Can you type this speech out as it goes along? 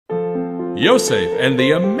Yosef and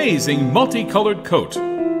the amazing multicolored coat.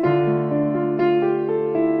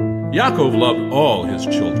 Yaakov loved all his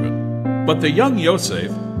children, but the young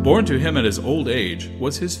Yosef, born to him at his old age,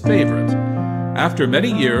 was his favorite. After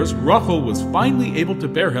many years, Rachel was finally able to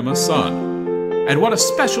bear him a son. And what a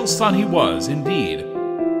special son he was, indeed.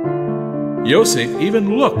 Yosef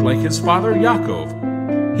even looked like his father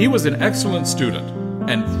Yaakov. He was an excellent student,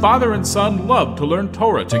 and father and son loved to learn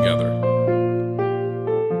Torah together.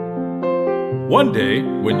 One day,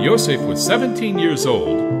 when Yosef was 17 years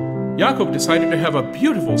old, Yaakov decided to have a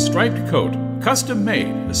beautiful striped coat, custom made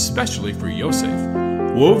especially for Yosef.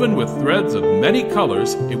 Woven with threads of many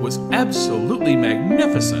colors, it was absolutely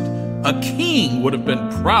magnificent. A king would have been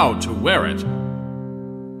proud to wear it.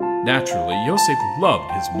 Naturally, Yosef loved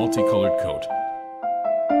his multicolored coat.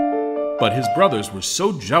 But his brothers were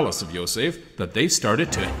so jealous of Yosef that they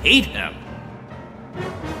started to hate him.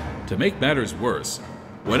 To make matters worse,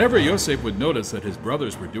 whenever Yosef would notice that his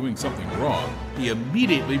brothers were doing something wrong, he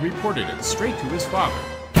immediately reported it straight to his father.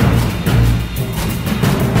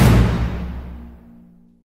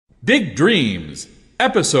 Big Dreams,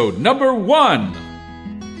 episode number 1.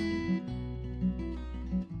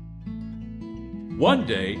 One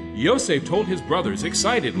day, Yosef told his brothers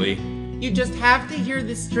excitedly, "You just have to hear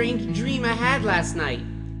this strange dream I had last night.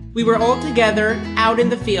 We were all together out in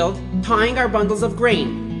the field, tying our bundles of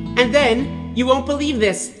grain. And then, you won't believe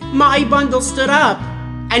this, my bundle stood up,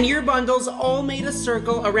 and your bundles all made a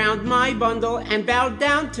circle around my bundle and bowed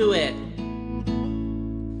down to it."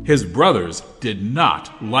 His brothers did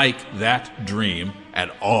not like that dream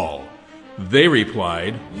at all. They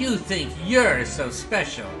replied, "You think you're so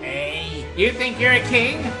special, eh? You think you're a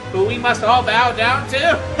king who we must all bow down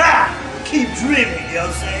to? Ha! Keep dreaming,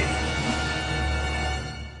 Yosef.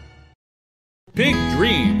 Big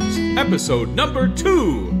Dreams, episode number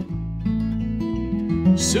 2.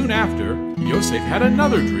 Soon after, Yosef had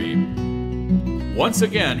another dream. Once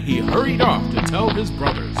again, he hurried off to tell his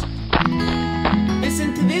brothers.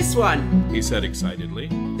 "Listen to this one," he said excitedly.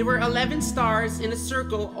 "There were 11 stars in a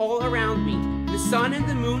circle all around me. The sun and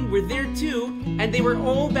the moon were there too, and they were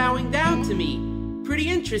all bowing down to me. Pretty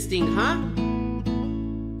interesting, huh?"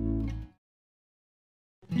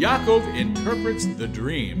 Yaakov interprets the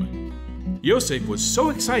dream. Yosef was so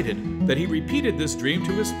excited that he repeated this dream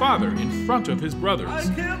to his father in front of his brothers.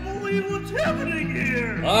 I can't believe what's happening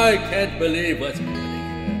here. I can't believe what's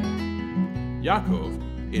happening here." Yaakov,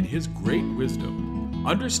 in his great wisdom,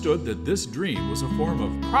 understood that this dream was a form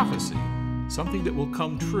of prophecy, something that will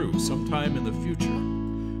come true sometime in the future.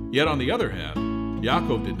 Yet on the other hand,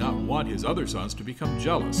 Yaakov did not want his other sons to become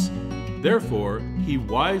jealous. Therefore, he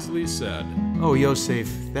wisely said, "Oh, Yosef,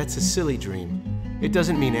 that's a silly dream. It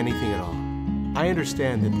doesn't mean anything at all. I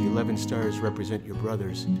understand that the 11 stars represent your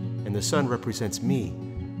brothers, and the sun represents me.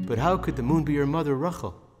 But how could the moon be your mother,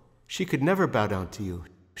 Rachel? She could never bow down to you.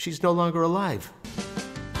 She's no longer alive."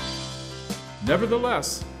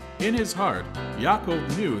 Nevertheless, in his heart,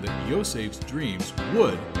 Yaakov knew that Yosef's dreams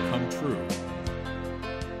would come true.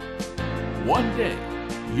 One day,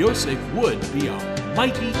 Yosef would be a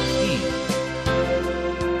mighty king.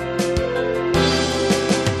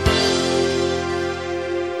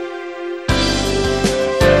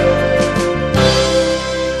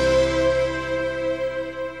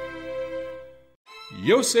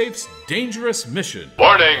 Yosef's dangerous mission.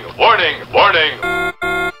 Warning, warning, warning!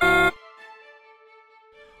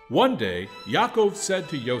 One day, Yaakov said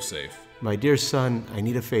to Yosef, "My dear son, I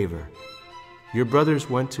need a favor. Your brothers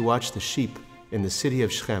went to watch the sheep in the city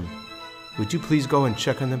of Shechem. Would you please go and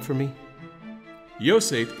check on them for me?"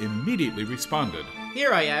 Yosef immediately responded.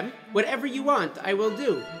 "Here I am. Whatever you want, I will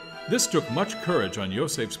do." This took much courage on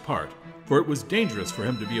Yosef's part, for it was dangerous for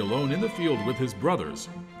him to be alone in the field with his brothers,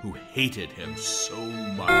 who hated him so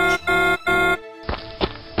much.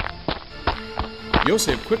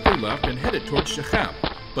 Yosef quickly left and headed towards Shechem,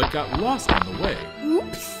 but got lost on the way.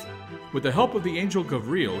 Oops! With the help of the angel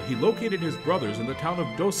Gabriel, he located his brothers in the town of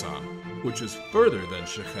Dosan, which is further than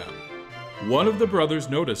Shechem. One of the brothers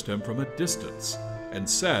noticed him from a distance and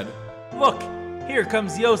said, "Look, here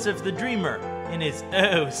comes Yosef the dreamer in his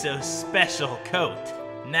oh-so-special coat.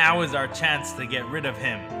 Now is our chance to get rid of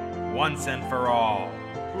him, once and for all."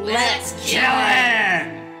 Let's kill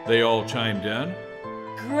him! They all chimed in.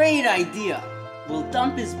 Great idea! We'll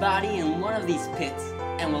dump his body in one of these pits,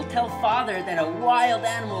 and we'll tell Father that a wild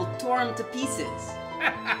animal tore him to pieces.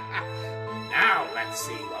 Now let's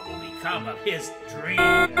see what will become of his dreams.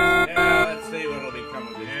 Yeah, let's see what will become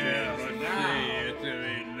of his dreams.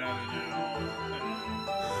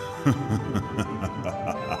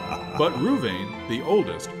 But Reuven, the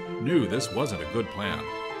oldest, knew this wasn't a good plan.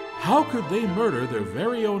 How could they murder their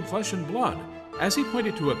very own flesh and blood? As he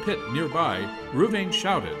pointed to a pit nearby, Ruvain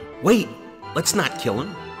shouted, "Wait! Let's not kill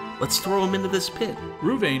him. Let's throw him into this pit."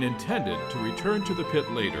 Ruvain intended to return to the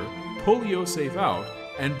pit later, pull Yosef out,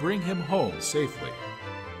 and bring him home safely.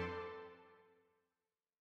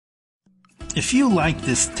 If you like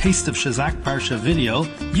this Taste of Shazak Parsha video,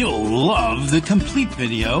 you'll love the complete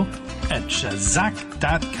video at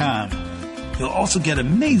Shazak.com. You'll also get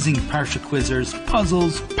amazing Parsha quizzers,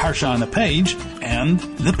 puzzles, Parsha on a page, and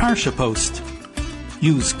the Parsha post.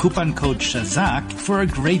 Use coupon code Shazak for a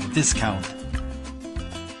great discount.